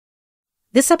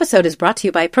This episode is brought to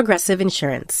you by Progressive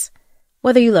Insurance.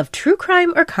 Whether you love true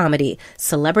crime or comedy,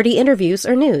 celebrity interviews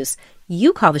or news,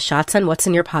 you call the shots on what's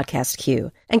in your podcast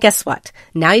queue. And guess what?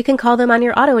 Now you can call them on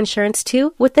your auto insurance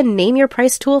too with the Name Your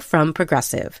Price tool from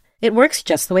Progressive. It works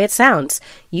just the way it sounds.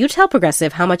 You tell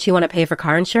Progressive how much you want to pay for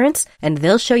car insurance, and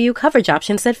they'll show you coverage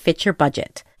options that fit your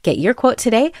budget. Get your quote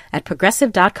today at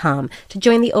Progressive.com to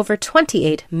join the over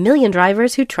 28 million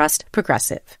drivers who trust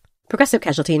Progressive. Progressive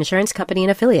Casualty Insurance Company and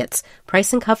Affiliates.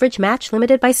 Price and coverage match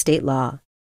limited by state law.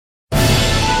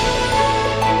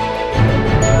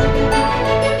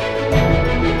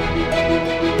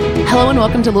 Hello and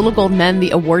welcome to Little Gold Men,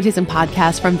 the award season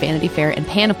podcast from Vanity Fair and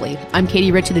Panoply. I'm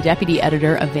Katie Ritchie, the deputy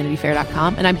editor of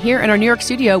VanityFair.com, and I'm here in our New York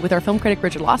studio with our film critic,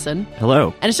 Richard Lawson.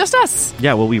 Hello. And it's just us.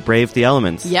 Yeah, well, we braved the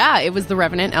elements. Yeah, it was The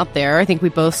Revenant out there. I think we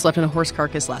both slept in a horse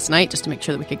carcass last night just to make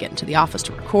sure that we could get into the office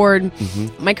to record.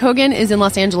 Mike Hogan is in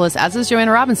Los Angeles, as is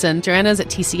Joanna Robinson. Joanna's at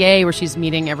TCA, where she's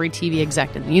meeting every TV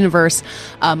exec in the universe.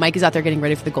 Mike is out there getting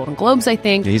ready for the Golden Globes, I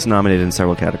think. Yeah, he's nominated in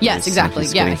several categories. Yes, exactly.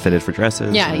 He's getting fitted for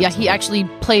dresses. Yeah, he actually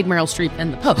played Meryl Streep in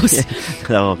The Post.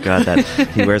 Oh, God,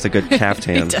 he wears a good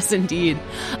caftan. He does indeed.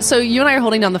 So you and I are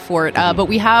holding down the fort, but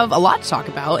we have a lot to talk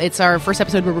about. It's our first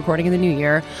episode we're recording in the new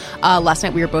year. Last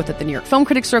night we were both at the New York Film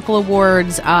Critics Circle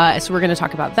Awards, so we're going to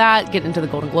talk about that, get into the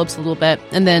Golden Globes a little bit,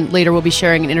 and then later we'll be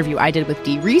sharing an interview I did with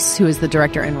Dee Rees, who is the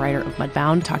director and writer of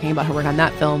Mudbound, talking about her work on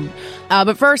that film.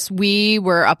 But first, we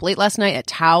were up late last night at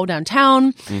Tao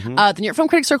downtown, the New York Film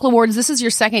Critics Circle Awards. This is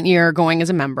your second year going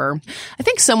as a member. I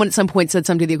think someone at some point said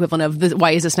something to the equivalent of,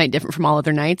 why is this night different from all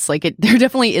other nights? Like, there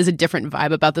definitely is a different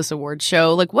vibe about this award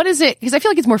show. Like, what is it? Because I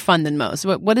feel like it's more fun than most.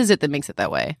 What is it that makes it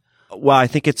that way? Well, I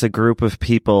think it's a group of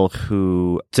people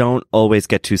who don't always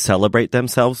get to celebrate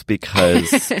themselves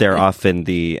because they're often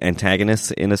the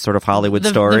antagonists in a sort of Hollywood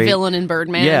story. The villain in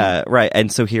Birdman. Yeah, right.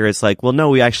 And so here it's like, well, no,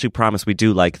 we actually promise we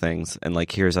do like things. And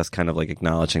like, here's us kind of like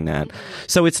acknowledging that.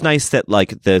 So it's nice that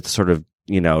like the sort of,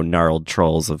 gnarled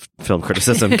trolls of film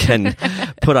criticism can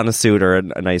put on a suit or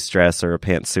a nice dress or a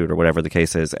pantsuit or whatever the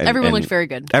case is. And everyone looked very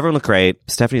good. Everyone looked great.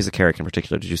 Stephanie Zacaric in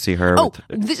particular. Did you see her? Oh,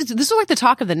 this was like the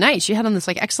talk of the night. She had on this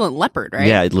like excellent leopard, right?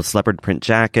 Yeah, this leopard print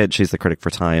jacket. She's the critic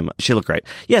for Time. She looked great.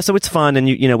 Yeah, so it's fun, and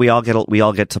we all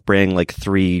get to bring like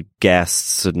 3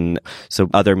 guests, and so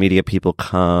other media people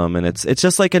come, and it's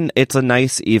just like it's a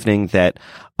nice evening that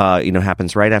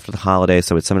happens right after the holiday,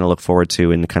 so it's something to look forward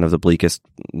to in kind of the bleakest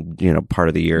part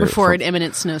of the year before an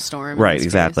imminent snowstorm. Right,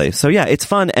 exactly. So yeah, it's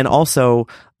fun, and also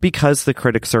because the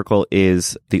Critic Circle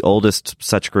is the oldest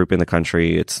such group in the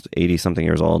country, it's 80-something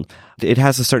years old, it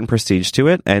has a certain prestige to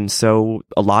it, and so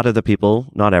a lot of the people,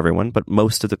 not everyone, but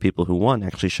most of the people who won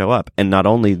actually show up. And not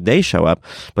only they show up,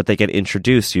 but they get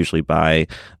introduced usually by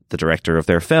the director of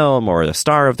their film or the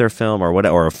star of their film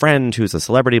or a friend who's a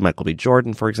celebrity. Michael B.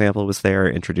 Jordan, for example, was there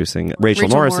introducing Rachel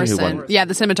Morrison, who won. Yeah,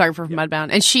 the cinematographer from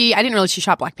Mudbound. And I didn't realize she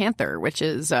shot Black Panther, which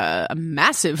is a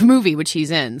massive movie, which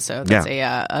he's in. So that's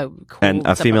a cool. And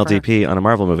a female DP on a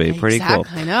Marvel movie. Pretty cool.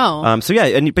 I know. So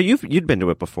yeah, but you'd been to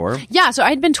it before. Yeah, so I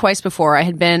had been twice before. I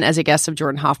had been as a guest of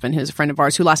Jordan Hoffman, who's a friend of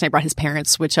ours, who last night brought his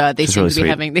parents, which they seem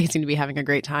to be having a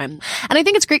great time. And I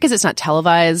think it's great because it's not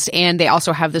televised, and they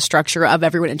also have the structure of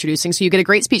everyone introducing. So you get a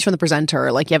great speech from the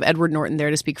presenter. Like, you have Edward Norton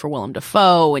there to speak for Willem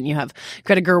Dafoe, and you have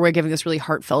Greta Gerwig giving this really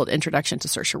heartfelt introduction to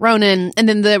Saoirse Ronan. And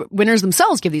then the winners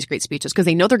themselves give these great speeches because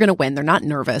they know they're going to win. They're not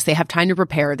nervous. They have time to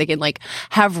prepare. They can like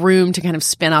have room to kind of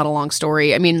spin out a long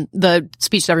story. I mean, the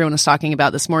speech that everyone was talking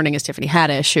about this morning is Tiffany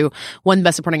Haddish, who won the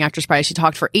Best Supporting Actress prize. She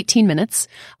talked for 18 minutes,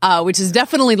 which is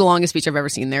definitely the longest speech I've ever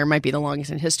seen there. Might be the longest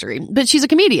in history. But she's a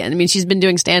comedian. I mean, she's been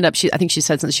doing stand-up. I think she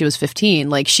said since she was 15.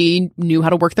 Like, she knew how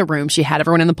to work the room. She had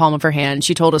everyone in the palm of her hand.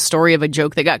 She told a story of a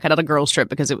joke that got cut out of Girls Trip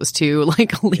because it was too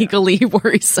like legally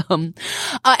worrisome.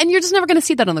 And you're just never going to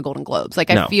see that on the Golden Globes. Like,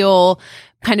 I feel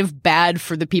kind of bad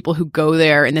for the people who go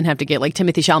there and then have to get like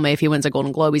Timothée Chalamet, if he wins a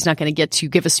Golden Globe, he's not going to get to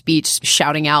give a speech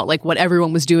shouting out like what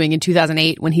everyone was doing in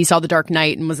 2008 when he saw The Dark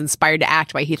Knight and was inspired to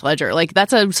act by Heath Ledger. Like,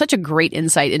 that's such a great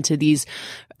insight into these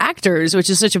actors, which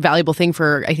is such a valuable thing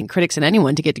for, I think, critics and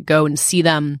anyone to get to go and see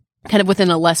them kind of within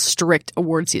a less strict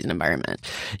award season environment.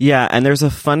 Yeah, and there's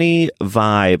a funny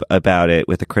vibe about it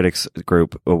with the Critics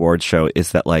Group award show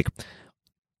is that like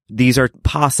these are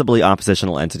possibly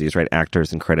oppositional entities, right?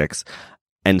 Actors and critics.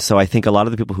 And so I think a lot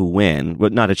of the people who win,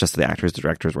 well, not just the actors, the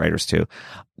directors, writers too,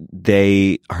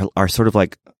 they are sort of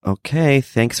like, okay,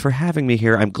 thanks for having me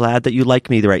here. I'm glad that you like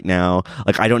me right now.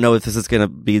 Like, I don't know if this is going to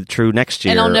be true next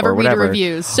year. And I'll never read the whatever.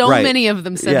 reviews. So many of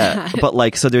them said that. But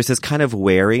like, so there's this kind of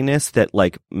wariness that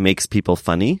like makes people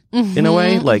funny in a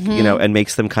way, like, you know, and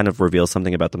makes them kind of reveal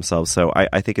something about themselves. So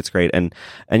I think it's great. And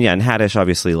Haddish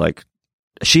obviously like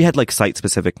she had like site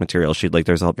specific material. She'd like,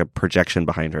 there's like a projection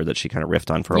behind her that she kind of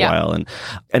riffed on for a while.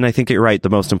 And I think you're right. The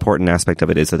most important aspect of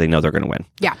it is that they know they're going to win.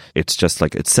 Yeah. It's just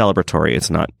like, it's celebratory. It's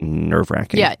not nerve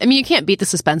wracking. Yeah. I mean, you can't beat the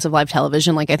suspense of live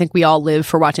television. Like, I think we all live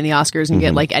for watching the Oscars and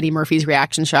get like Eddie Murphy's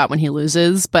reaction shot when he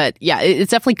loses. But yeah,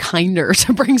 it's definitely kinder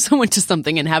to bring someone to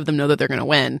something and have them know that they're going to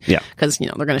win. Yeah. Because,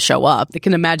 they're going to show up. They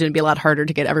can imagine it'd be a lot harder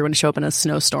to get everyone to show up in a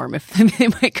snowstorm if they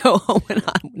might go home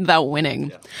without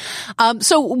winning. Yeah.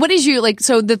 So what did you like?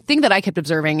 So the thing that I kept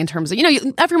observing in terms of,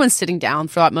 everyone's sitting down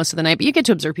throughout most of the night, but you get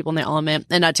to observe people in the element.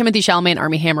 And Timothée Chalamet and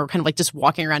Armie Hammer were kind of like just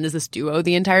walking around as this duo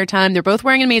the entire time. They're both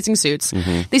wearing amazing suits.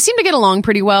 They seem to get along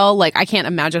pretty well. Like, I can't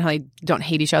imagine how they don't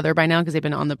hate each other by now because they've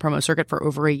been on the promo circuit for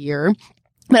over a year.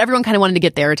 But everyone kind of wanted to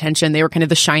get their attention. They were kind of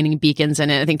the shining beacons in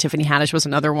it. I think Tiffany Haddish was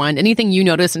another one. Anything you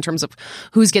notice in terms of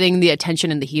who's getting the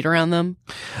attention and the heat around them?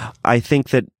 I think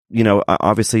that,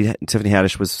 obviously Tiffany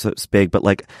Haddish was big, but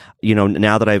like,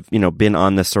 now that I've, been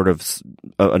on this sort of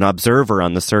an observer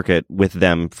on the circuit with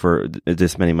them for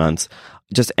this many months,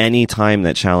 just any time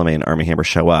that Chalamet and Armie Hammer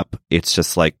show up, it's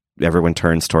just like everyone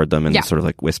turns toward them and sort of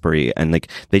like whispery, and like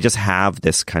they just have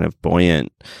this kind of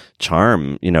buoyant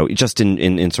charm, just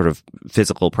in sort of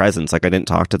physical presence. Like, I didn't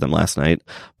talk to them last night,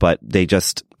 but they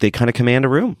kind of command a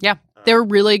room. Yeah. They're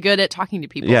really good at talking to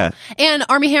people. Yeah. And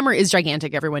Armie Hammer is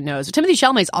gigantic, everyone knows. Timothée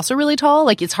Chalamet is also really tall.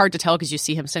 Like, it's hard to tell because you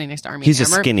see him sitting next to Armie Hammer. He's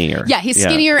just skinnier. Yeah, he's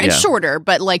skinnier and shorter,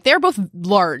 but like they're both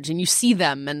large and you see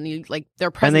them and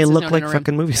their presence. And they is look known like in a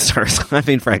fucking movie stars. I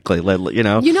mean, frankly, You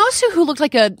know who looked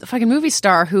like a fucking movie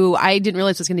star who I didn't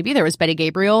realize was going to be there was Betty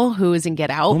Gabriel, who is in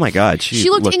Get Out. Oh my God. She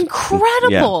looked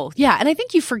incredible. Yeah. And I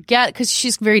think you forget because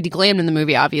she's very deglammed in the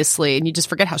movie, obviously, and you just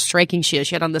forget how striking she is.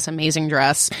 She had on this amazing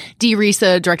dress. Dee Rees,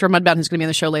 the director of Mudbound, who's going to be on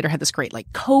the show later, had this great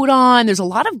like coat on. There's a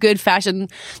lot of good fashion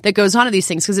that goes on to these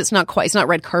things because it's not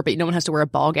red carpet. No one has to wear a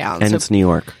ball gown. And it's New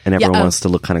York and everyone wants to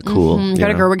look kind of cool.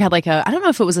 Greta Gerwig had like I don't know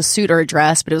if it was a suit or a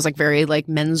dress, but it was like very like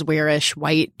menswearish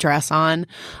white dress on.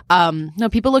 No,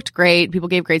 people looked great. People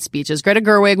gave great speeches. Greta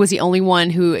Gerwig was the only one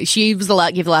who gave the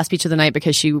last speech of the night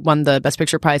because she won the Best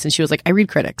Picture prize, and she was like, I read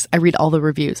critics. I read all the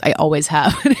reviews. I always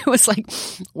have. And it was like,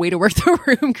 way to work the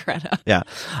room, Greta. Yeah.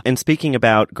 And speaking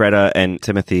about Greta and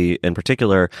Timothy in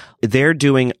particular, they're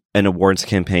doing an awards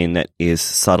campaign that is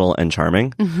subtle and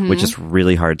charming, which is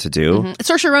really hard to do.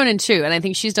 Saoirse Ronan too, and I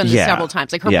think she's done this several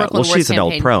times. Like her Brooklyn Awards she's campaign.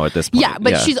 an old pro at this point. Yeah,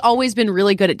 but she's always been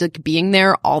really good at like being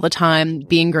there all the time,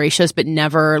 being gracious, but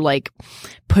never like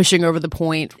pushing over the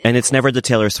point. And it's never the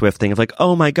Taylor Swift thing of like,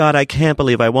 oh my God, I can't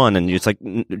believe I won. And it's like,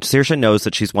 Saoirse knows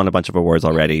that she's won a bunch of awards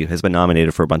already, has been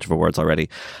nominated for a bunch of awards already.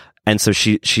 And so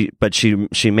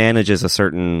she manages a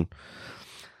certain,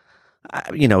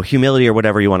 humility or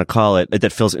whatever you want to call it,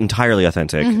 that feels entirely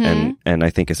authentic and I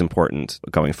think is important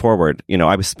going forward.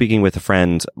 I was speaking with a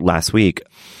friend last week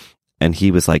and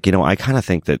he was like, I kind of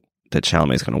think that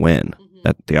Chalamet is going to win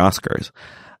at the Oscars.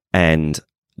 And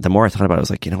the more I thought about it, I was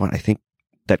like, you know what? I think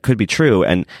that could be true.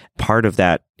 And part of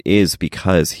that is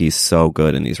because he's so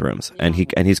good in these rooms and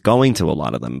he's going to a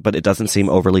lot of them, but it doesn't seem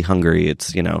overly hungry.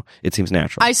 It's, it seems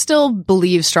natural. I still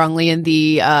believe strongly in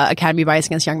the Academy bias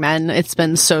against young men. It's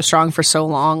been so strong for so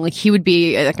long. Like he would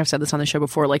be, like I've said this on the show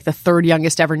before, like the third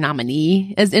youngest ever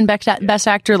nominee as in Best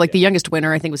Actor. Like the youngest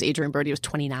winner, I think, was Adrian Brody. He was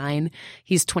 29.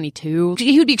 He's 22.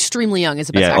 He would be extremely young as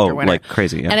a Best Actor winner. Like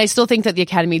crazy. Yeah. And I still think that the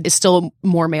Academy is still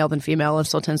more male than female and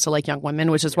still tends to like young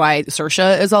women, which is why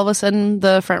Saoirse is all of a sudden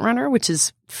the front runner, which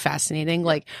is fascinating.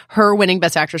 Like her winning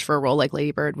Best Actress for a role like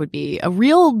Lady Bird would be a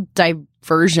real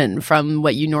diversion from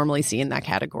what you normally see in that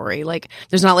category. Like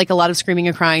there's not like a lot of screaming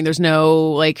and crying. There's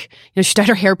no like, she dyed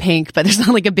her hair pink, but there's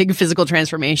not like a big physical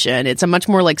transformation. It's a much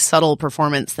more like subtle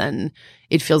performance than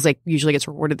it feels like usually gets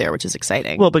rewarded there, which is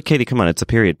exciting. Well, but Katie, come on, it's a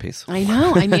period piece. I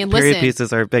know. I mean, period listen,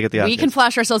 pieces are big at the Oscars. We can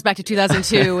flash ourselves back to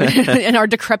 2002 and our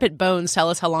decrepit bones tell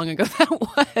us how long ago that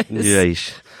was.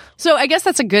 Yeesh. So I guess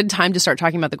that's a good time to start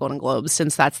talking about the Golden Globes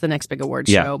since that's the next big award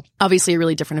show. Obviously a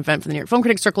really different event for the New York Film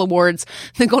Critics Circle Awards.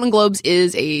 The Golden Globes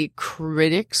is a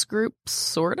critics group,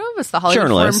 sort of. It's the Hollywood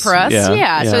Foreign Press.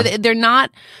 Yeah. So they're not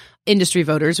industry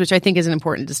voters, which I think is an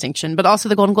important distinction. But also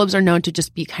the Golden Globes are known to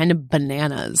just be kind of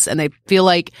bananas. And I feel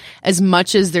like as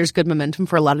much as there's good momentum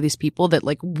for a lot of these people, that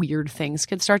like weird things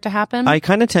could start to happen. I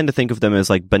kind of tend to think of them as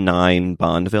like benign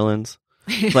Bond villains.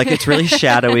 Like it's really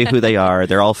shadowy who they are.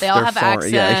 They all have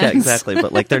accents. Yeah, exactly.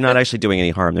 But like they're not actually doing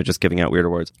any harm. They're just giving out weird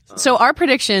awards. So our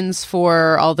predictions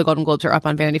for all the Golden Globes are up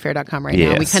on VanityFair.com right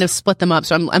now. We kind of split them up.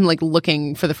 So I'm like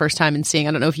looking for the first time and seeing.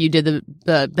 I don't know if you did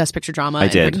the Best Picture Drama. I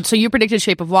did. So you predicted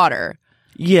Shape of Water.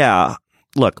 Yeah.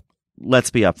 Look,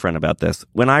 let's be upfront about this.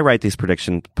 When I write these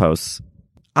prediction posts,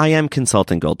 I am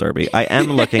consulting Gold Derby. I am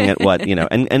looking at what,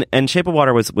 and Shape of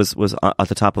Water was at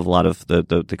the top of a lot of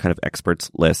the kind of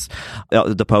experts lists.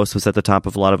 The Post was at the top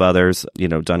of a lot of others.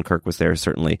 Dunkirk was there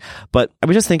certainly. But I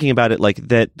was just thinking about it like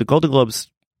that the Golden Globes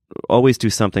always do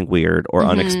something weird or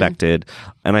unexpected.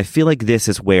 And I feel like this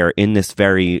is where, in this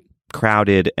very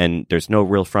crowded and there's no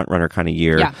real front runner kind of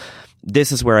year,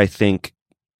 this is where I think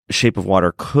Shape of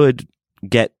Water could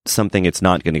get something it's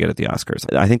not going to get at the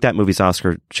Oscars. I think that movie's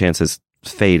Oscar chances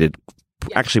faded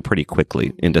actually pretty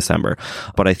quickly in December.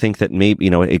 But I think that maybe,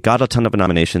 it got a ton of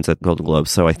nominations at Golden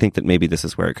Globes. So I think that maybe this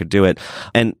is where it could do it.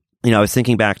 And I was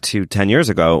thinking back to 10 years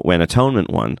ago when Atonement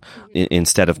won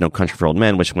instead of No Country for Old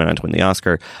Men, which went on to win the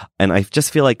Oscar. And I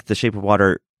just feel like The Shape of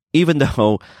Water, even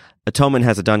though Atonement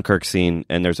has a Dunkirk scene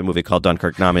and there's a movie called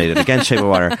Dunkirk nominated against Shape of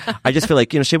Water, I just feel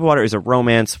like, Shape of Water is a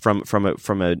romance from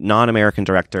a non-American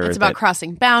director. It's about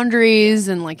crossing boundaries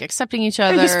and like accepting each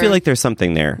other. I just feel like there's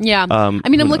something there. Yeah. I'm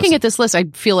looking at this list. I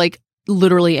feel like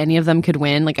literally any of them could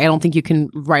win. Like, I don't think you can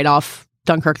write off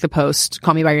Dunkirk, The Post,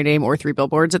 Call Me By Your Name, or Three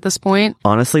Billboards at this point.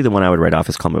 Honestly, the one I would write off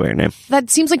is Call Me By Your Name.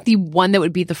 That seems like the one that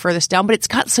would be the furthest down, but it's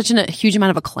got such a huge amount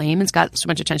of acclaim. It's got so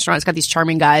much attention on it. It's got these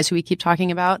charming guys who we keep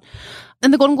talking about.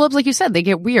 And the Golden Globes, like you said, they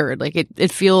get weird. Like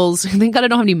it feels, thank God I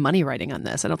don't have any money writing on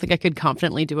this. I don't think I could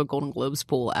confidently do a Golden Globes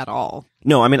pool at all.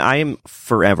 No, I am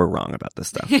forever wrong about this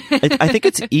stuff. I think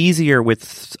it's easier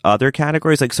with other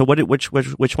categories. Like, so which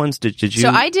ones did you? So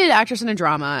I did actress in a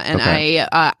drama, and okay.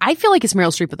 I feel like it's Meryl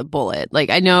Streep with a bullet. Like,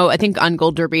 I think on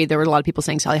Gold Derby, there were a lot of people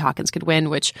saying Sally Hawkins could win,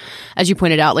 which, as you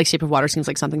pointed out, like Shape of Water seems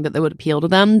like something that would appeal to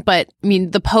them. But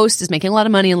The Post is making a lot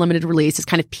of money in limited release. It's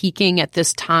kind of peaking at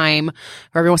this time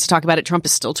where everyone wants to talk about it. Trump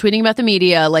is still tweeting about the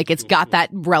media. Like, it's got that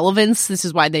relevance. This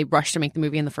is why they rushed to make the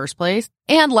movie in the first place.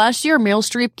 And last year, Meryl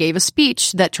Streep gave a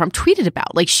speech that Trump tweeted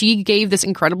about. Like, she gave this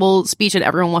incredible speech and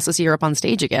everyone wants to see her up on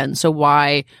stage again. So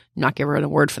why not give her an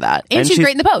award for that? And she's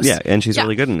great in The Post. Yeah, and she's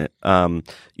really good in it. And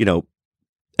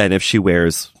if she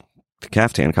wears the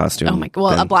caftan costume. Oh my god!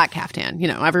 Well, a black caftan.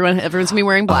 Everyone's gonna be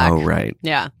wearing black. Oh right.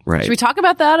 Yeah. Right. Should we talk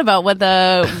about that? About what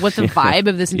the vibe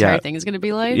of this entire thing is going to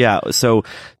be like? Yeah. So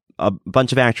a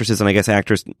bunch of actresses and I guess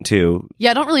actors too.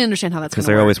 Yeah, I don't really understand how that's going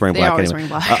to work. Because they're always wearing black. Always wearing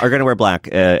black. Are going to wear black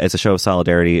as a show of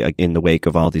solidarity in the wake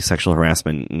of all these sexual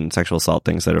harassment and sexual assault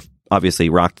things that have obviously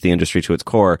rocked the industry to its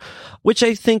core, which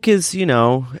I think is,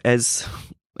 as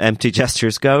empty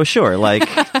gestures go, sure, like,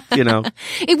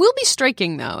 It will be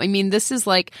striking though. This is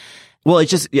like... Well,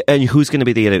 it's just, and who's going to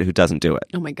be the idiot who doesn't do it?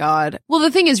 Oh my God. Well, the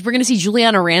thing is, we're going to see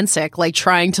Juliana Rancic, like,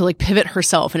 trying to, like, pivot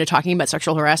herself into talking about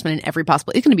sexual harassment in every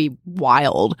possible, it's going to be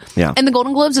wild. Yeah. And the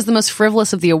Golden Globes is the most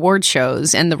frivolous of the award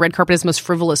shows, and the red carpet is the most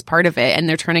frivolous part of it, and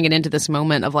they're turning it into this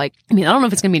moment of, like, I don't know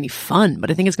if it's going to be any fun, but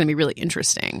I think it's going to be really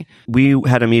interesting. We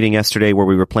had a meeting yesterday where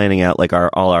we were planning out, like,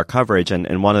 all our coverage,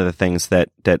 and one of the things that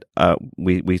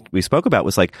we spoke about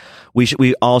was, like,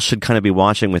 we all should kind of be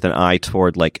watching with an eye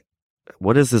toward, like,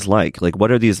 what is this like? Like,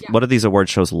 what are these award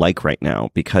shows like right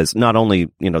now? Because not only,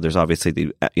 there's obviously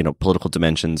the, political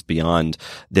dimensions beyond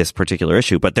this particular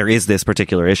issue, but there is this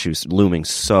particular issue looming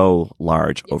so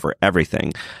large over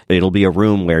everything. It'll be a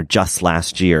room where just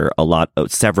last year,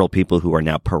 several people who are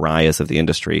now pariahs of the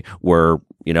industry were,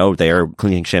 they are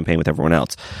clinking champagne with everyone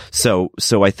else. So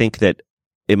I think that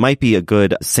it might be a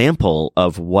good sample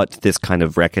of what this kind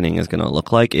of reckoning is going to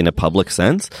look like in a public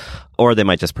sense. Or they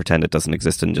might just pretend it doesn't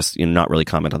exist and just not really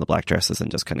comment on the black dresses and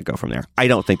just kind of go from there. I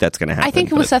don't think that's going to happen. I think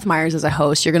with Seth Meyers as a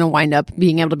host, you're going to wind up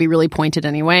being able to be really pointed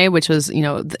anyway, which was,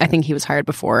 I think he was hired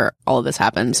before all of this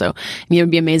happened. So it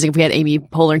would be amazing if we had Amy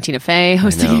Poehler and Tina Fey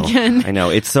hosting again. I know.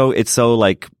 It's so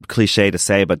like cliche to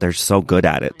say, but they're so good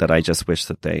at it that I just wish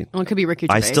that they... Well, it could be Ricky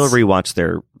Gervais. I still rewatch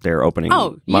their opening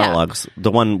monologues. The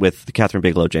one with the Catherine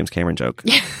Bigelow, James Cameron joke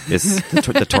is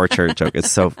the torture joke. It's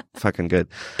so fucking good.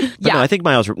 But no, I think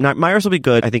Meyers will be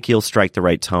good. I think he'll strike the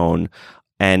right tone.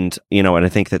 And, and I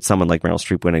think that someone like Meryl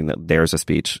Streep winning, there's a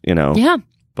speech, Yeah.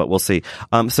 But we'll see.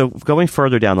 So going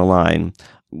further down the line,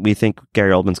 we think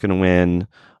Gary Oldman's going to win,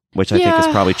 which I think is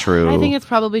probably true. I think it's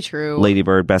probably true. Lady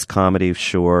Bird, Best Comedy,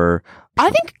 sure. I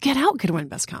think Get Out could win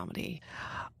Best Comedy.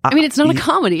 It's not a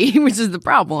comedy, which is the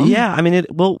problem. Yeah,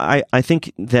 I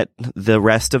think that the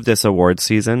rest of this award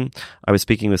season, I was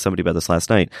speaking with somebody about this last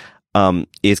night,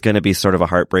 is going to be sort of a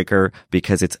heartbreaker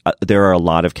because there are a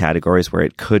lot of categories where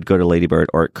it could go to Lady Bird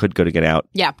or it could go to Get Out.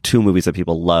 Yeah. Two movies that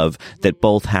people love that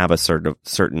both have a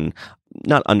certain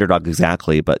not underdog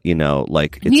exactly, but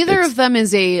like neither of them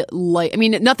is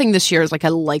nothing this year is like a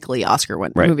likely Oscar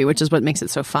movie, which is what makes it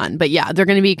so fun. But yeah, they're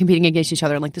going to be competing against each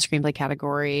other in like the screenplay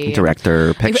category,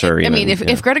 director, picture.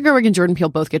 If Greta Gerwig and Jordan Peele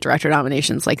both get director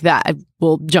nominations like that, I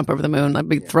will jump over the moon. I'd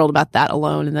be thrilled about that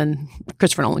alone, and then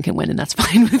Christopher Nolan can win, and that's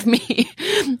fine with me.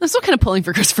 I'm still kind of pulling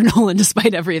for Christopher Nolan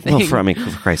despite everything. Well,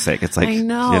 for Christ's sake, it's like I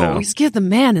know. Just give the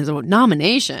man his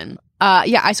nomination.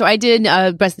 So I did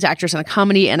Best Actress in a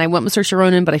Comedy, and I went with Saoirse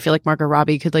Ronan, but I feel like Margot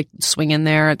Robbie could like swing in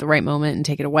there at the right moment and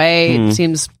take it away. It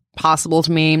seems possible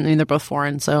to me. I mean, they're both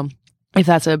foreign, so if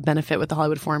that's a benefit with the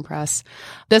Hollywood Foreign Press.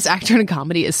 Best Actor in a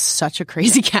Comedy is such a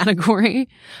crazy category.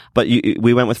 But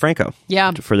we went with Franco.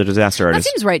 Yeah. For The Disaster Artist. That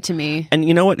seems right to me. And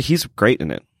you know what? He's great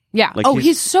in it. Yeah. Like,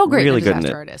 he's so great really in The good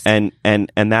Disaster in it.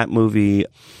 Artist. And that movie,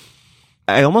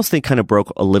 I almost think kind of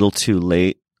broke a little too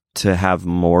late to have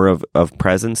more of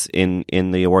presence in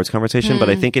the awards conversation, but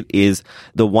I think it is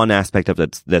the one aspect of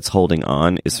it that's holding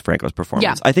on is Franco's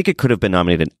performance. Yeah. I think it could have been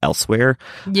nominated elsewhere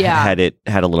had it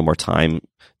had a little more time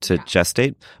to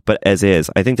gestate, but as is,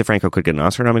 I think that Franco could get an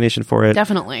Oscar nomination for it.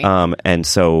 Definitely. And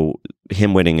so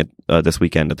him winning it this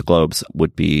weekend at the Globes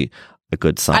would be a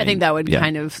good sign. I think that would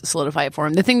kind of solidify it for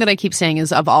him. The thing that I keep saying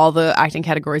is of all the acting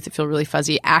categories that feel really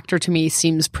fuzzy, actor to me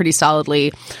seems pretty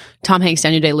solidly Tom Hanks,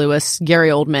 Daniel Day-Lewis, Gary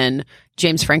Oldman,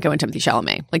 James Franco, and Timothée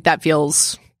Chalamet. Like that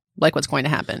feels like what's going to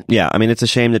happen. Yeah, I mean, it's a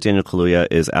shame that Daniel Kaluuya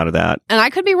is out of that. And I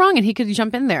could be wrong, and he could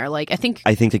jump in there. Like I think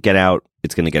to Get Out,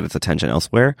 it's going to get its attention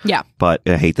elsewhere. Yeah. But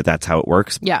I hate that that's how it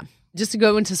works. Yeah. Just to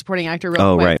go into supporting actor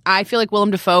real quick. Right. I feel like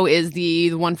Willem Dafoe is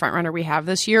the one front runner we have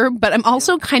this year, but I'm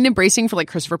also kind of bracing for like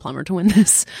Christopher Plummer to win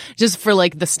this, just for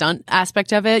like the stunt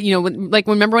aspect of it. You know,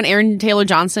 remember when Aaron Taylor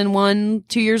Johnson won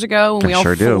 2 years ago and we all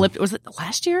flipped? Was it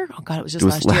last year? Oh God, it was just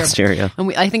last year. Yeah.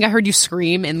 And I think I heard you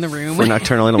scream in the room for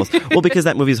Nocturnal Animals. Well, because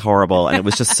that movie's horrible and it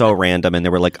was just so random, and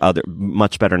there were like other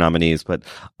much better nominees. But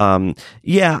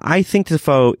yeah, I think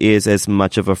Dafoe is as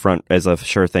much of a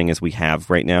sure thing as we have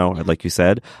right now, like you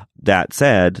said. That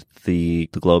said, the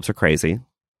Globes are crazy.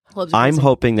 I'm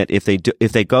hoping that if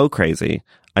they go crazy,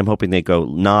 I'm hoping they go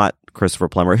not Christopher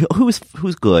Plummer, who's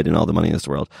good in All the Money in This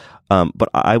World. But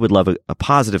I would love a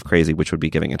positive crazy, which would be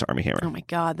giving it to Armie Hammer. Oh my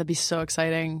God, that'd be so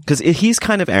exciting. Because he's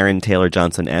kind of Aaron Taylor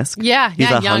Johnson-esque. Yeah,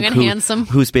 he's a young and handsome.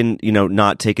 Who's been,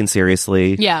 not taken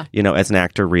seriously. Yeah. As an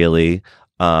actor, really.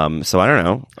 So I don't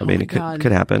know. I mean, it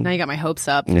could happen. Now you got my hopes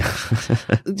up.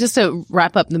 Just to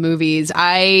wrap up the movies,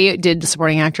 I did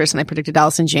supporting actress and I predicted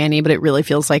Allison Janney, but it really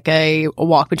feels like a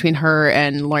walk between her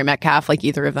and Laurie Metcalf. Like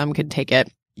either of them could take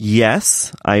it.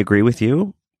 Yes, I agree with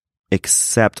you.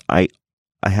 Except I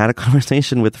had a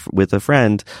conversation with a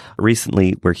friend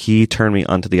recently where he turned me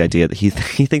onto the idea that he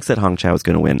thinks that Hong Chow is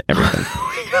going to win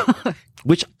everything.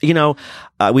 Which,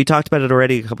 we talked about it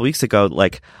already a couple weeks ago.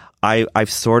 Like, I've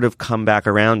sort of come back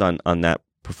around on that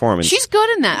performance. She's good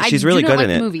in that. She's really good in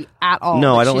it. I don't like the movie at all.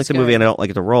 No, I don't like the movie and I don't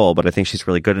like the role, but I think she's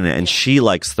really good in it, and she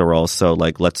likes the role. So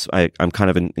like, I'm kind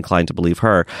of inclined to believe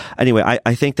her. Anyway,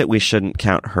 I think that we shouldn't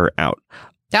count her out.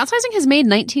 Downsizing has made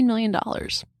 $19 million.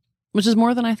 Which is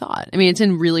more than I thought. I mean, it's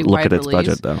in really wide release. Look at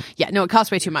its budget, though. Yeah, no, it costs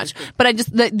way too much. But I just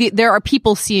there are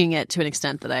people seeing it to an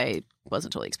extent that I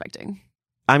wasn't totally expecting.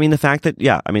 I mean, the fact that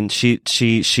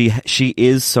she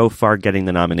is so far getting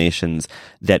the nominations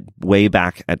that way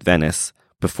back at Venice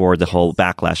before the whole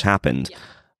backlash happened,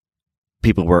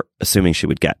 people were assuming she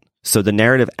would get. So the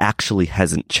narrative actually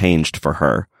hasn't changed for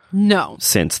her. No,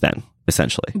 since then.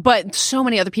 Essentially. But so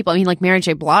many other people, I mean, like Mary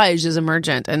J. Blige is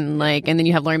emergent, and then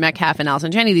you have Laurie Metcalf and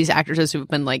Allison Janney, these actresses who've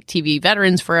been like TV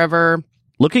veterans forever.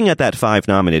 Looking at that 5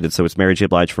 nominated, so it's Mary J.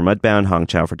 Blige for Mudbound, Hong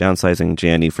Chow for Downsizing,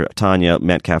 Janney for Tanya,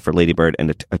 Metcalf for Lady Bird,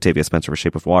 and Octavia Spencer for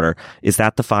Shape of Water. Is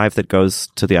that the 5 that goes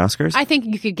to the Oscars? I think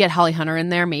you could get Holly Hunter in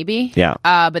there, maybe. Yeah.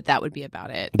 But that would be about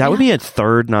it. That would be a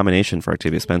 3rd nomination for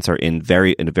Octavia Spencer in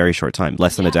a very short time,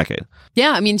 less than a decade.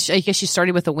 Yeah, I mean, I guess she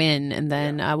started with a win, and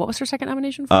then what was her second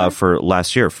nomination for? For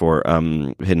last year for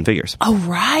Hidden Figures. Oh,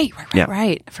 right.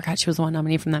 I forgot she was the one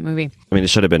nominee from that movie. I mean, it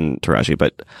should have been Taraji,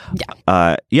 but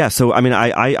yeah. So I mean,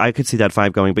 I could see that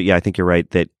 5 going, but yeah, I think you're right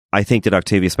that I think that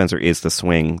Octavia Spencer is the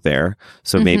swing there.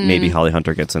 So maybe Holly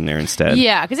Hunter gets in there instead.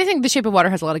 Yeah, because I think The Shape of Water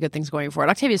has a lot of good things going for it.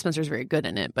 Octavia Spencer is very good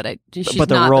in it, but she's not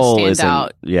the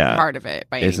standout part of it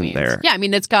by any means. There. Yeah, I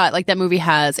mean, it's got, like, that movie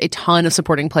has a ton of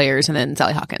supporting players, and then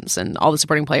Sally Hawkins and all the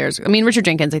supporting players. I mean, Richard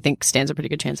Jenkins, I think, stands a pretty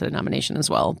good chance at a nomination as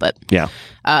well, but yeah,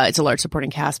 it's a large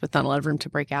supporting cast, but not a lot of room to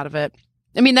break out of it.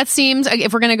 I mean, that seems,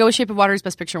 if we're going to go with Shape of Water as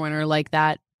Best Picture winner, like,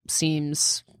 that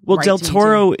seems... Well, Del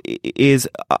Toro is,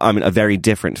 a very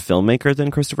different filmmaker than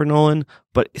Christopher Nolan,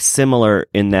 but similar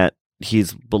in that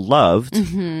he's beloved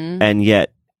and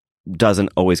yet doesn't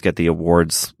always get the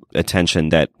awards attention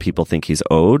that people think he's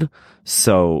owed.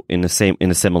 So in a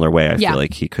similar way, I feel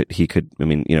like he could. I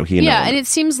mean, you know, and it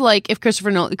seems like if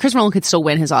Christopher Nolan could still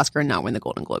win his Oscar and not win the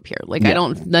Golden Globe here. Like I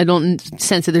don't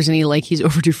sense that there's any like he's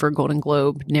overdue for a Golden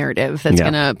Globe narrative that's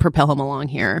going to propel him along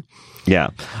here. Yeah,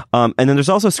 and then there's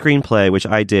also screenplay, which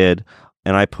I did.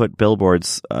 And I put 3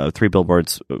 billboards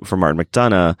for Martin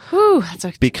McDonagh. Ooh, that's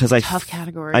a tough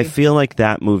category. I feel like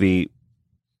that movie,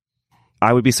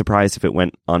 I would be surprised if it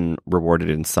went unrewarded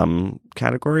in some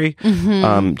category,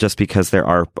 just because there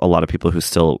are a lot of people who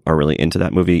still are really into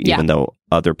that movie, even though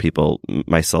other people,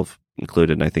 myself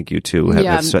included, and I think you too,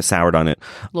 have soured on it.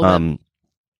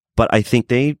 But I think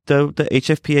the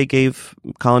HFPA gave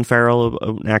Colin Farrell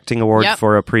an acting award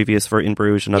for In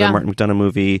Bruges, another Martin McDonagh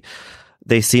movie.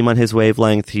 They seem on his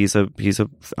wavelength. He's a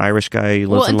Irish guy. He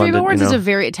lives in London. Three Billboards is a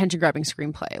very attention-grabbing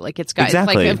screenplay. Like it's got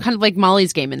like kind of like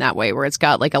Molly's Game in that way, where it's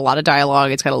got like a lot of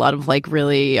dialogue. It's got a lot of like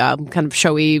really kind of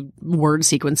showy word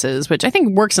sequences, which I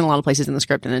think works in a lot of places in the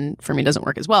script, and then for me doesn't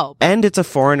work as well. And it's a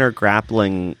foreigner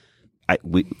grappling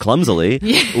clumsily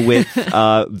with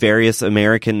various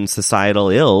American societal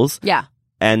ills. Yeah.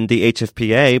 And the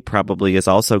HFPA probably is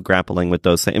also grappling with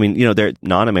those things. I mean, you know, they're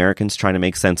non-Americans trying to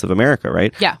make sense of America,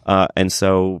 right? Yeah. And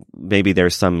so maybe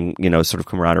there's some, you know, sort of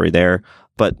camaraderie there.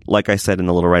 But like I said in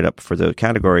the little write-up for the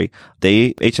category,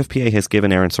 HFPA has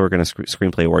given Aaron Sorkin a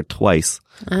screenplay award twice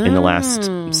in the last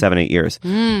 7-8 years.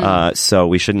 So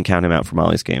we shouldn't count him out for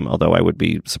Molly's Game, although I would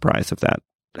be surprised if that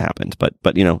happened.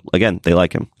 But you know, again, they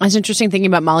like him. It's interesting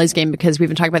thinking about Molly's Game because we've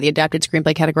been talking about the adapted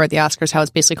screenplay category at the Oscars, how it's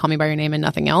basically Call Me by Your Name and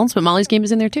nothing else, but Molly's Game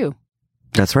is in there too.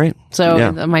 That's right. So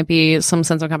there might be some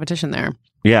sense of competition there.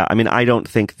 Yeah, I mean, I don't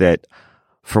think that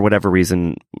for whatever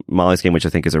reason, Molly's Game, which I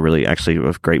think is actually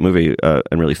a great movie and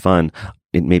really fun,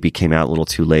 it maybe came out a little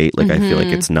too late. Like I feel like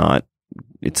it's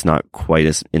not quite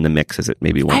as in the mix as it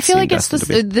maybe once. I feel like it's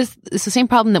the same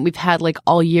problem that we've had like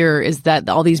all year, is that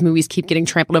all these movies keep getting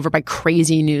trampled over by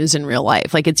crazy news in real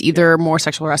life. Like it's either more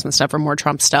sexual harassment stuff or more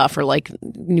Trump stuff or like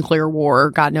nuclear war.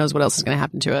 God knows what else is going to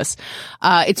happen to us.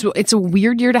 It's a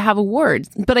weird year to have awards,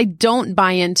 but I don't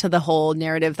buy into the whole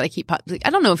narrative that I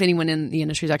don't know if anyone in the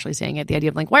industry is actually saying it. The idea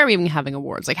of like, why are we even having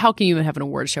awards? Like, how can you even have an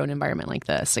award show in an environment like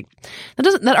this? Like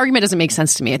that argument doesn't make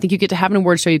sense to me. I think you get to have an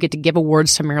award show. You get to give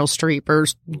awards to Meryl Streep or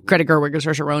Greta Gerwig or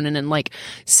Saoirse Ronan and like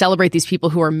celebrate these people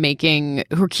who are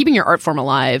keeping your art form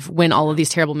alive when all of these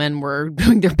terrible men were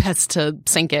doing their best to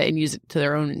sink it and use it to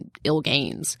their own ill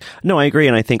gains. No, I agree.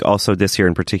 And I think also this year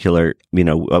in particular, you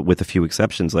know, with a few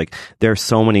exceptions, like there are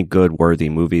so many good, worthy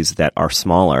movies that are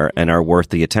smaller and are worth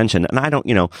the attention. And I don't,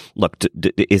 you know, look,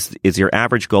 is your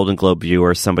average Golden Globe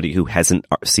viewer somebody who hasn't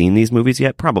seen these movies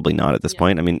yet? Probably not at this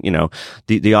point. I mean, you know,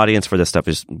 the audience for this stuff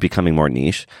is becoming more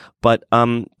niche, but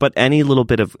any little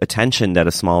bit of attention that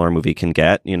a smaller movie can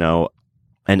get, you know,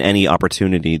 and any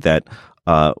opportunity that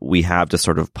we have to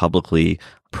sort of publicly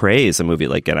praise a movie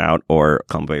like Get Out or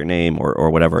Call Me by Your Name or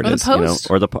whatever it is, you know,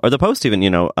 or the Post even, you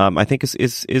know, I think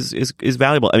is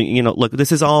valuable. I mean, you know, look,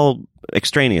 this is all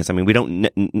extraneous. I mean, we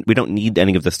don't need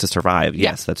any of this to survive.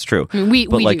 Yes, that's true. I mean,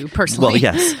 we do personally. Well,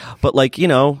 yes, but like, you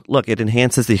know, look, it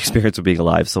enhances the experience of being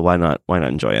alive. So why not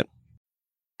enjoy it?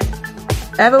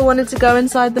 Ever wanted to go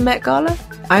inside the Met Gala?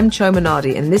 I'm Cho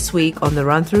Minardi, and this week on The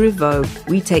Run Through with Vogue,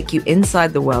 we take you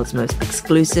inside the world's most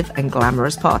exclusive and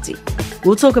glamorous party.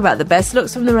 We'll talk about the best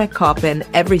looks from the red carpet and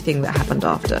everything that happened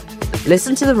after.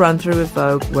 Listen to The Run Through with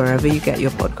Vogue wherever you get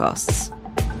your podcasts.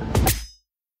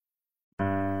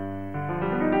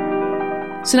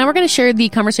 So now we're going to share the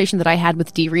conversation that I had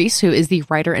with Dee Rees, who is the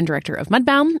writer and director of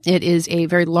Mudbound. It is a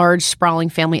very large, sprawling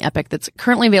family epic that's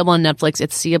currently available on Netflix.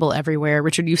 It's seeable everywhere.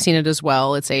 Richard, you've seen it as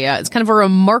well. It's kind of a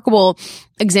remarkable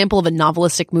example of a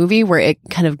novelistic movie where it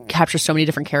kind of captures so many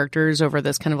different characters over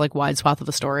this kind of like wide swath of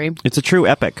the story. It's a true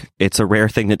epic. It's a rare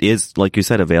thing that is, like you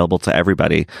said, available to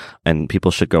everybody, and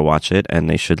people should go watch it, and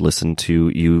they should listen to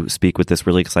you speak with this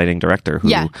really exciting director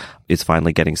who is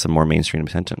finally getting some more mainstream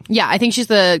attention. Yeah, I think she's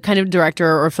the kind of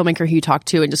director or filmmaker who you talk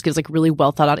to and just gives like really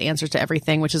well thought out answers to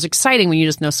everything, which is exciting when you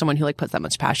just know someone who like puts that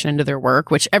much passion into their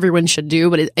work, which everyone should do,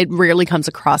 but it rarely comes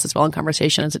across as well in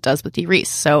conversation as it does with Dee Rees.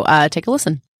 So take a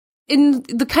listen. In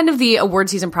the kind of the award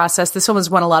season process, this film has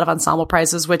won a lot of ensemble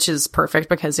prizes, which is perfect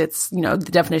because it's, you know,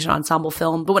 the definition of ensemble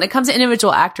film. But when it comes to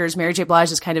individual actors, Mary J. Blige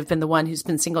has kind of been the one who's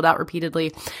been singled out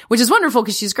repeatedly, which is wonderful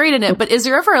because she's great in it. But is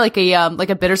there ever like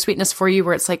a bittersweetness for you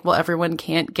where it's like, well, everyone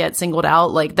can't get singled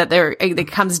out, like that it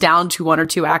comes down to one or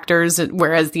two actors,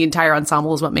 whereas the entire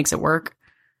ensemble is what makes it work?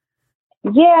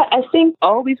 Yeah, I think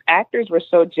all these actors were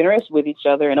so generous with each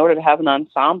other. In order to have an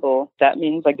ensemble, that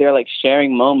means like they're like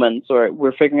sharing moments, or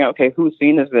we're figuring out, okay, whose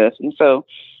scene is this? And so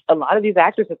a lot of these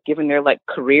actors have given their like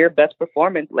career best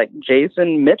performance. Like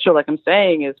Jason Mitchell, like I'm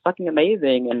saying, is fucking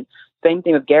amazing. And same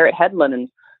thing with Garrett Hedlund. And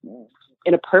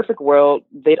in a perfect world,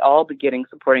 they'd all be getting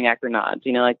supporting actor nods.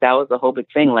 You know, like that was the whole big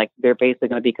thing. Like they're basically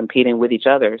going to be competing with each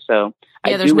other. So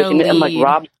yeah, there's no lead. And like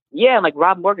Rob, yeah, like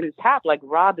Rob Morgan is Hap. Like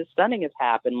Rob is stunning as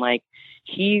Hap, and like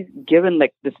he's given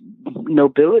like this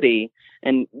nobility,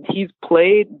 and he's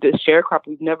played this sharecropper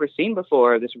we've never seen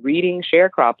before. This reading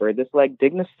sharecropper, this like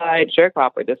dignified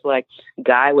sharecropper, this like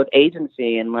guy with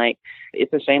agency, and like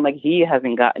it's a shame like he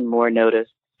hasn't gotten more notice.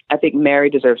 I think Mary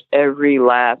deserves every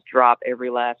last drop, every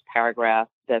last paragraph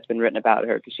that's been written about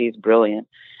her because she's brilliant.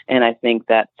 And I think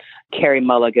that Carey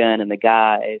Mulligan and the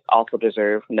guys also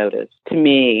deserve notice. To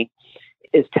me,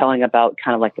 is telling about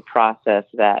kind of like the process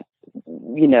that,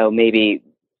 you know, maybe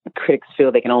critics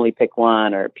feel they can only pick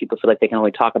one, or people feel like they can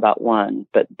only talk about one.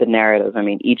 But the narrative, I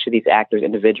mean, each of these actors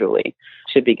individually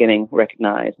should be getting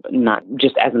recognized, but not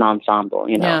just as an ensemble,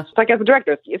 you know. Yeah. It's like as a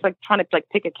director, it's like trying to like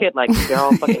pick a kid, like they're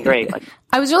all fucking great. Like,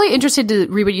 I was really interested to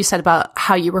read what you said about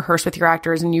how you rehearsed with your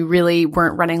actors, and you really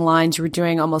weren't running lines. You were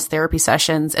doing almost therapy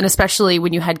sessions. And especially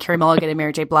when you had Carey Mulligan and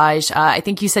Mary J. Blige, I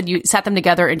think you said you sat them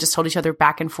together and just told each other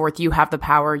back and forth, you have the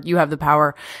power, you have the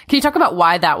power. Can you talk about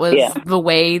why that was the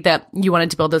way that you wanted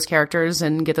to build those characters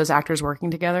and get those actors working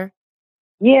together?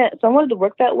 Yeah, so I wanted to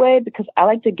work that way because I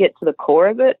like to get to the core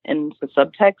of it and the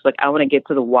subtext. Like, I want to get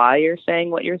to the why you're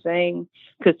saying what you're saying.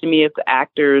 Because to me, if the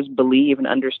actors believe and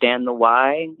understand the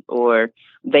why, or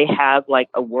they have like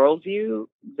a worldview,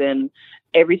 then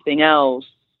everything else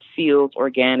feels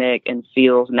organic and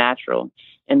feels natural.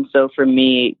 And so for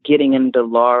me, getting into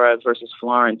Laura versus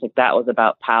Florence, like that was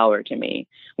about power to me,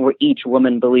 where each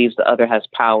woman believes the other has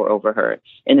power over her.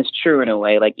 And it's true in a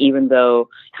way, like even though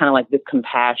kind of like this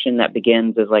compassion that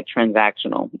begins as like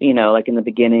transactional, you know, like in the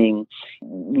beginning,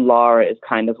 Laura is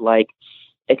kind of like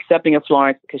accepting of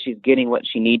Florence because she's getting what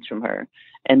she needs from her.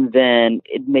 And then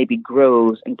it maybe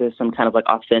grows into some kind of like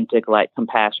authentic, like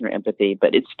compassion or empathy,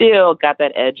 but it's still got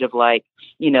that edge of like,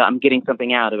 you know, I'm getting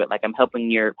something out of it. Like I'm helping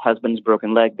your husband's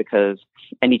broken leg because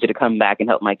I need you to come back and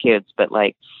help my kids. But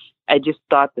like, I just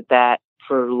thought that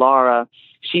for Laura,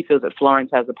 she feels that Florence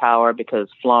has the power because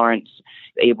Florence is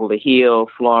able to heal.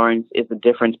 Florence is the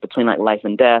difference between like life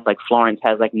and death. Like Florence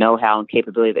has like know-how and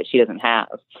capability that she doesn't have.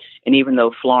 And even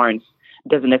though Florence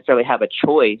doesn't necessarily have a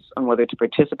choice on whether to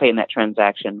participate in that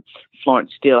transaction,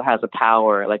 Florence still has a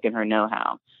power, like in her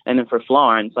know-how. And then for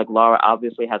Florence, like Laura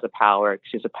obviously has a power.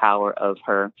 She's a power of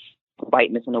her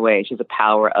whiteness in a way. She's a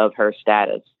power of her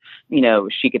status. You know,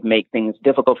 she could make things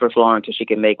difficult for Florence, or she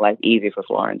could make life easy for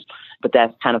Florence. But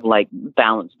that's kind of like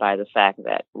balanced by the fact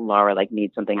that Laura like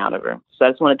needs something out of her. So I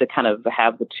just wanted to kind of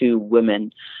have the two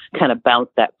women kind of bounce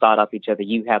that thought off each other.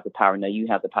 You have the power. No, you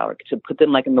have the power. To put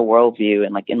them like in the worldview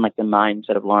and like in like the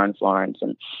mindset of Lauren Florence.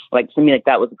 And like to me, like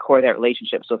that was the core of that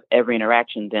relationship. So if every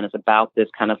interaction then is about this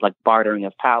kind of like bartering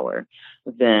of power,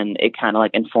 then it kind of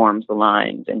like informs the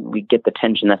lines and we get the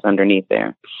tension that's underneath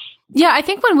there. Yeah, I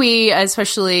think when we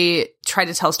especially try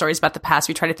to tell stories about the past,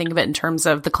 we try to think of it in terms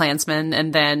of the Klansmen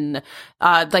and then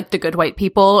like the good white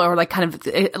people, or like kind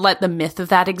of let the myth of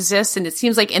that exist. And it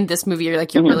seems like in this movie,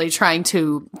 you're really trying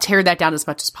to tear that down as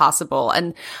much as possible.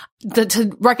 And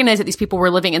to recognize that these people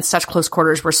were living in such close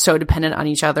quarters, were so dependent on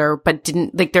each other, but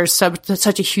didn't like there's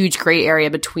such a huge gray area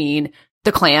between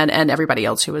the Klan and everybody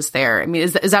else who was there. I mean,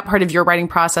 is that part of your writing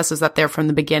process? Is that there from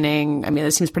the beginning? I mean,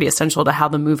 it seems pretty essential to how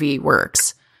the movie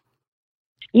works.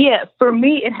 Yeah, for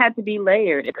me, it had to be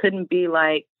layered. It couldn't be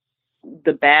like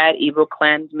the bad, evil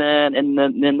Klansmen and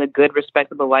then the good,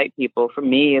 respectable white people. For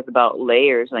me, it's about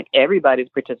layers. Like everybody's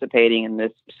participating in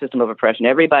this system of oppression.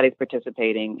 Everybody's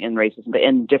participating in racism, but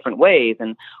in different ways.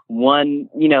 And one,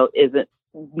 you know, isn't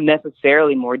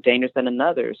necessarily more dangerous than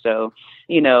another. So,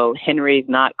 you know, Henry's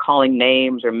not calling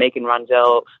names or making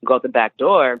Ronzel go out the back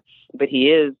door, but he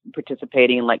is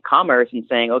participating in like commerce and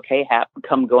saying, okay, Hap,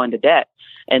 come go into debt.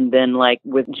 And then like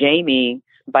with Jamie,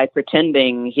 by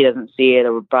pretending he doesn't see it,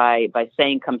 or by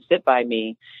saying, come sit by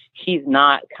me, he's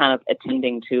not kind of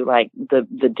attending to like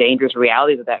the dangerous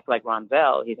realities of that for like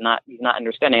Ronzel. He's not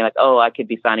understanding like, oh, I could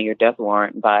be signing your death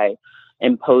warrant by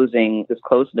imposing this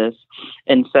closeness.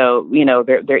 And so, you know,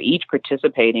 they're each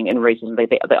participating in racism.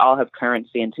 They all have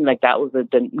currency. And it seemed like that was the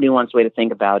nuanced way to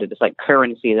think about it. It's like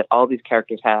currency that all these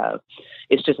characters have.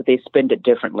 It's just that they spend it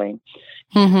differently.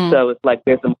 Mm-hmm. So it's like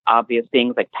there's some obvious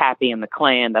things like Pappy and the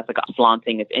Klan. That's like a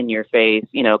flaunting. It's in your face,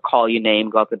 you know, call your name,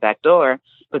 go out the back door.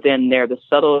 But then there are the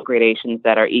subtle gradations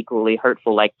that are equally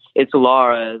hurtful. Like it's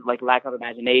Laura's like lack of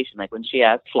imagination. Like when she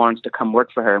asked Florence to come work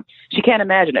for her, she can't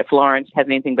imagine that Florence has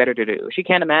anything better to do. She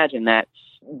can't imagine that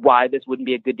why this wouldn't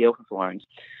be a good deal for Florence.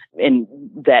 and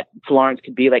that Florence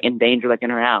could be like in danger, like in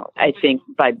her house. I think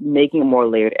by making it more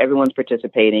layered, everyone's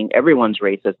participating, everyone's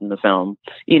racist in the film.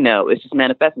 It's just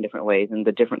manifest in different ways, and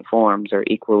the different forms are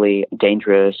equally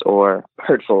dangerous or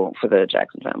hurtful for the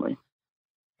Jackson family.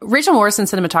 Rachel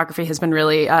Morrison's cinematography has been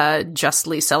really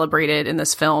justly celebrated in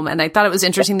this film. And I thought it was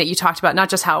interesting that you talked about not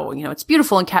just how, it's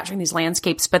beautiful and capturing these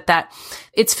landscapes, but that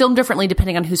it's filmed differently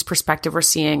depending on whose perspective we're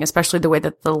seeing, especially the way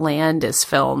that the land is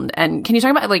filmed. And can you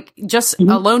talk about just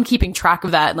alone keeping track of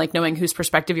that and like knowing whose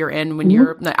perspective you're in when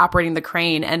you're operating the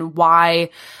crane, and why,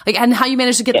 and how you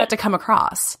managed to get that to come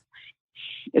across?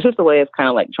 It's just a way of kind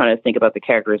of like trying to think about the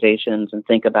characterizations and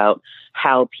think about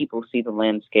how people see the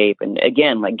landscape. And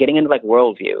again, like getting into like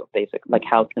worldview, basically, like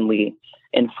how can we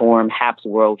inform Hap's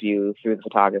worldview through the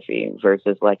photography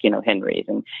versus like, Henry's.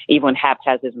 And even when Hap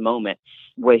has his moment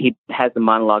where he has the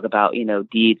monologue about,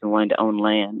 deeds and wanting to own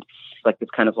land, like this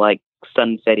kind of like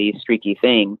sunsetty, streaky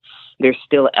thing, there's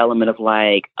still an element of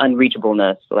like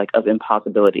unreachableness, like of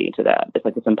impossibility to that. It's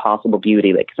like this impossible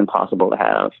beauty, like it's impossible to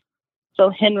have. So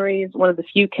Henry is one of the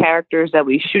few characters that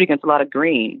we shoot against a lot of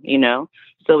green,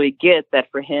 So we get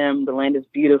that for him, the land is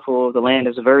beautiful, the land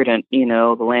is verdant,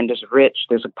 the land is rich,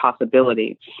 there's a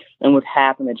possibility. And with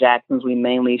Hap and the Jacksons, we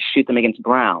mainly shoot them against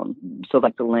brown. So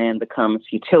like the land becomes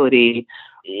futility.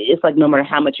 It's like no matter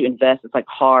how much you invest, it's like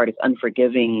hard, it's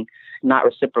unforgiving, not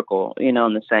reciprocal, in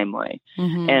the same way.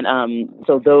 Mm-hmm. And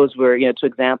so those were, two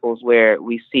examples where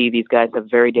we see these guys have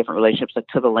very different relationships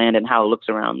to the land and how it looks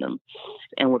around them.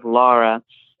 And with Laura,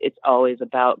 it's always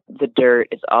about the dirt.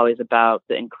 It's always about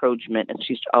the encroachment. And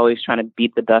she's always trying to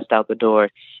beat the dust out the door.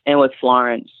 And with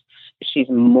Florence, she's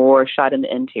more shot in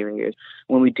the interiors.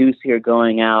 When we do see her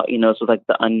going out, so like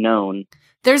the unknown.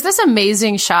 There's this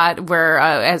amazing shot where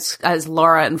as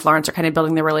Laura and Florence are kind of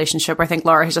building their relationship, I think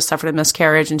Laura has just suffered a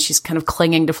miscarriage and she's kind of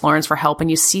clinging to Florence for help.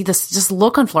 And you see this just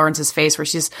look on Florence's face where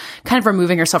she's kind of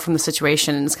removing herself from the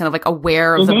situation and is kind of like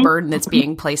aware of the burden that's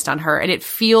being placed on her. And it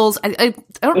feels, I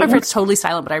don't remember if it's totally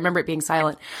silent, but I remember it being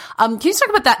silent. Can you talk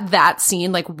about that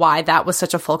scene, like why that was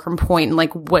such a fulcrum point and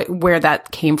like where that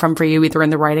came from for you, either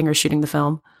in the writing or shooting the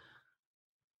film?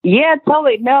 Yeah,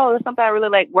 totally. No, it's something I really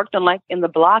like worked on like in the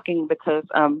blocking because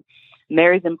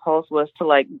Mary's impulse was to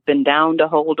like bend down to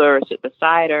hold her or sit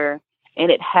beside her.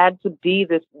 And it had to be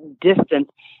this distance.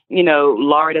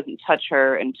 Laura doesn't touch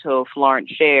her until Florence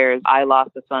shares, I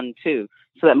lost a son too.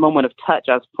 So that moment of touch,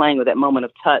 I was playing with that moment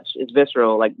of touch is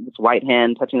visceral, like this white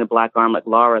hand touching the black arm, like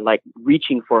Laura, like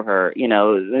reaching for her,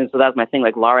 And so that was my thing.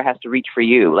 Like Laura has to reach for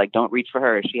you. Like don't reach for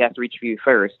her. She has to reach for you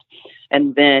first.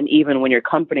 And then even when you're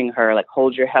comforting her, like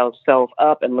hold your self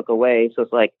up and look away. So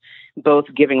it's like both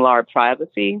giving Laura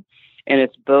privacy. And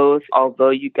it's both,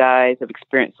 although you guys have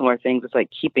experienced similar things, it's like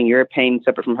keeping your pain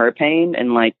separate from her pain.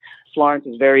 And like Florence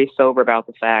is very sober about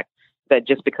the fact that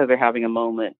just because they're having a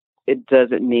moment, it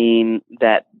doesn't mean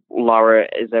that Laura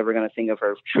is ever going to think of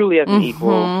her truly as an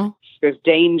equal. There's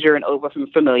danger and over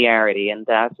familiarity, and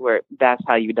that's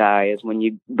how you die, is when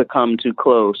you become too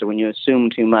close or when you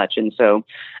assume too much. And so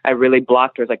I really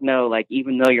blocked her. It's like, no, like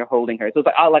even though you're holding her, so it's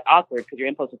like awkward because your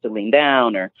impulse is to lean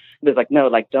down, or there's like, no,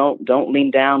 like don't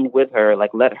lean down with her,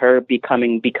 like let her be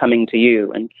coming to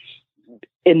you. And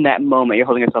in that moment, you're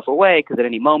holding yourself away because at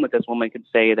any moment, this woman could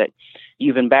say that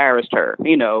you've embarrassed her,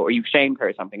 or you've shamed her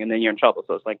or something, and then you're in trouble.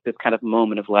 So it's like this kind of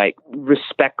moment of like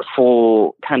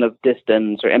respectful kind of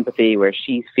distance or empathy where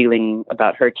she's feeling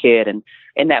about her kid. And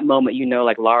in that moment,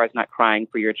 like Laura's not crying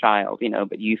for your child,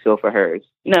 but you feel for hers.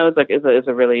 It's like, it's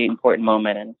a really important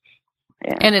moment. And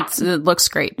yeah. And it looks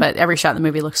great, but every shot in the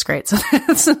movie looks great. So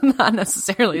that's not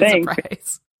necessarily a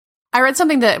surprise. I read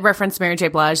something that referenced Mary J.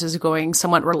 Blige as going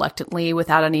somewhat reluctantly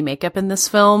without any makeup in this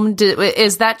film.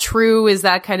 Is that true? Is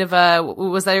that kind of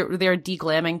was there a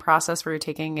deglamming process where you're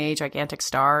taking a gigantic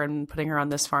star and putting her on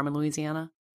this farm in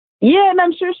Louisiana? Yeah, and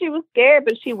I'm sure she was scared,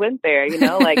 but she went there,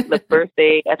 like the first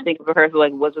day I think of rehearsal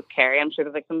like was with Carrie. I'm sure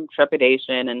there's like some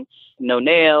trepidation and no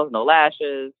nails, no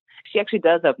lashes. She actually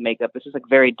does have makeup. It's just like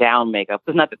very down makeup.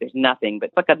 It's not that there's nothing, but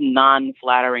it's like a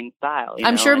non-flattering style.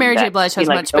 I'm sure Mary J. Blige has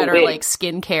much better like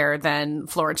skincare than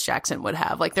Florence Jackson would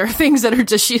have. Like there are things that are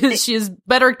just she is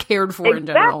better cared for in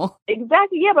general.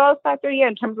 Exactly. Yeah, but I was factor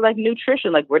in terms of like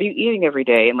nutrition. Like what are you eating every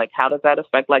day, and like how does that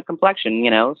affect like complexion?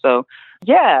 So.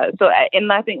 Yeah. So,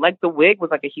 and I think like the wig was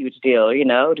like a huge deal,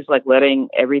 just like letting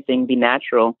everything be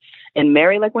natural. And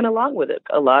Mary like went along with it.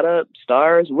 A lot of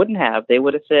stars wouldn't have. They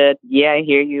would have said, yeah, I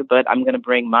hear you, but I'm going to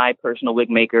bring my personal wig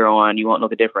maker on. You won't know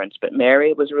the difference. But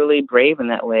Mary was really brave in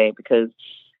that way because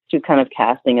she's kind of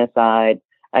casting aside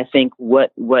I think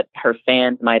what her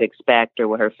fans might expect or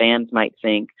what her fans might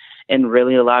think, and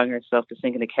really allowing herself to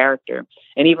sink into character.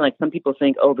 And even like some people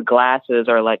think, oh, the glasses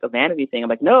are like a vanity thing. I'm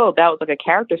like, no, that was like a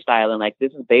character style. And like,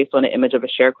 this is based on an image of a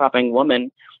sharecropping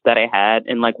woman that I had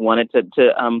and like wanted to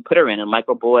put her in. And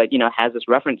Michael Boyd, you know, has this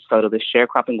reference photo, this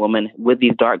sharecropping woman with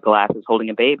these dark glasses holding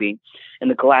a baby. And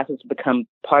the glasses become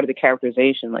part of the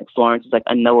characterization. Like Florence is like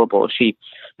unknowable. She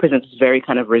presents this very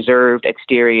kind of reserved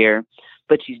exterior,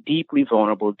 but she's deeply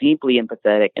vulnerable, deeply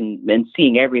empathetic, and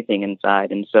seeing everything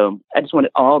inside. And so I just wanted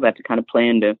all that to kind of play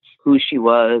into who she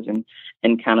was and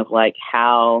kind of like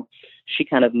how she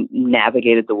kind of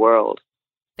navigated the world.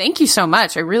 Thank you so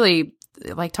much. I really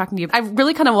like talking to you. I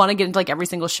really kind of want to get into like every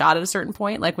single shot at a certain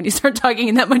point, like when you start talking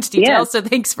in that much detail. Yeah. So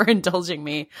thanks for indulging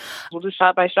me. We'll do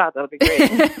shot by shot. That'll be great.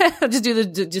 just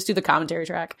do the commentary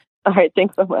track. All right.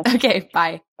 Thanks so much. Okay.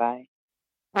 Bye. Bye.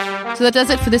 So that does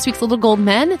it for this week's Little Gold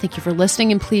Men. Thank you for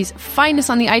listening, and please find us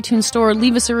on the iTunes store,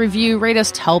 leave us a review, rate us,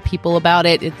 tell people about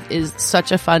it. It is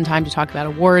such a fun time to talk about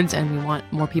awards, and we want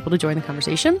more people to join the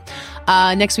conversation.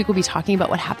 Next week, we'll be talking about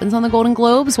what happens on the Golden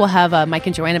Globes. We'll have Mike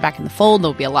and Joanna back in the fold.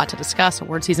 There'll be a lot to discuss.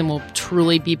 Award season will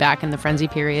truly be back in the frenzy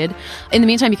period. In the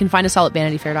meantime, you can find us all at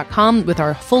VanityFair.com with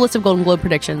our full list of Golden Globe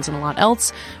predictions and a lot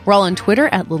else. We're all on Twitter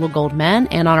at Little Gold Men,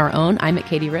 and on our own, I'm at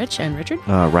Katie Rich, and Richard?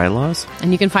 Rylaws.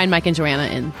 And you can find Mike and Joanna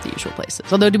in the usual places.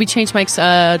 Although, did we change Mike's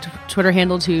Twitter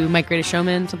handle to Mike Greatest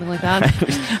Showman, something like that?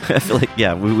 I feel like,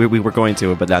 yeah, we were going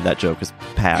to, but now that joke is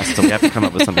past, so we have to come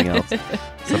up with something else.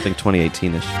 Something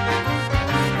 2018-ish.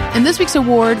 And this week's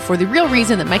award for the real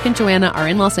reason that Mike and Joanna are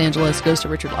in Los Angeles goes to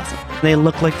Richard Lawson. They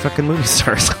look like fucking movie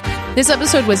stars. This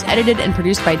episode was edited and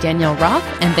produced by Danielle Roth,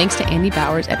 and thanks to Andy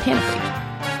Bowers at Panoply.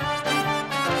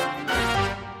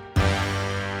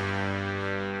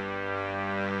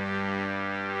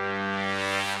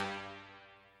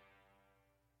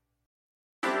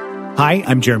 Hi,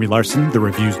 I'm Jeremy Larson, the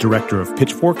reviews director of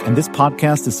Pitchfork, and this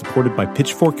podcast is supported by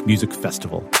Pitchfork Music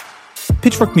Festival.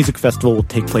 Pitchfork Music Festival will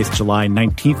take place July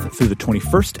 19th through the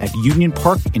 21st at Union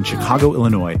Park in Chicago,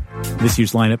 Illinois. This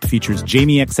year's lineup features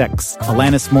Jamie XX,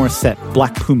 Alanis Morissette,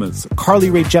 Black Pumas,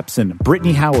 Carly Rae Jepsen,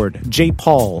 Brittany Howard, J.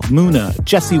 Paul, Muna,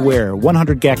 Jessie Ware,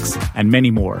 100 Gex, and many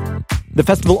more. The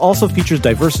festival also features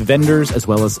diverse vendors as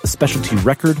well as specialty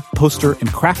record, poster, and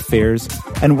craft fairs,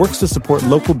 and works to support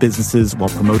local businesses while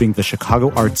promoting the Chicago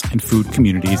arts and food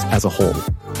communities as a whole.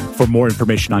 For more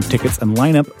information on tickets and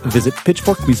lineup, visit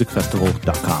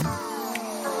pitchforkmusicfestival.com.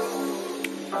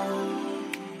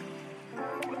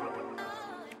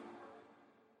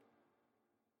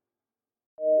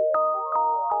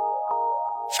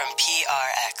 From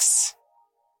PRX.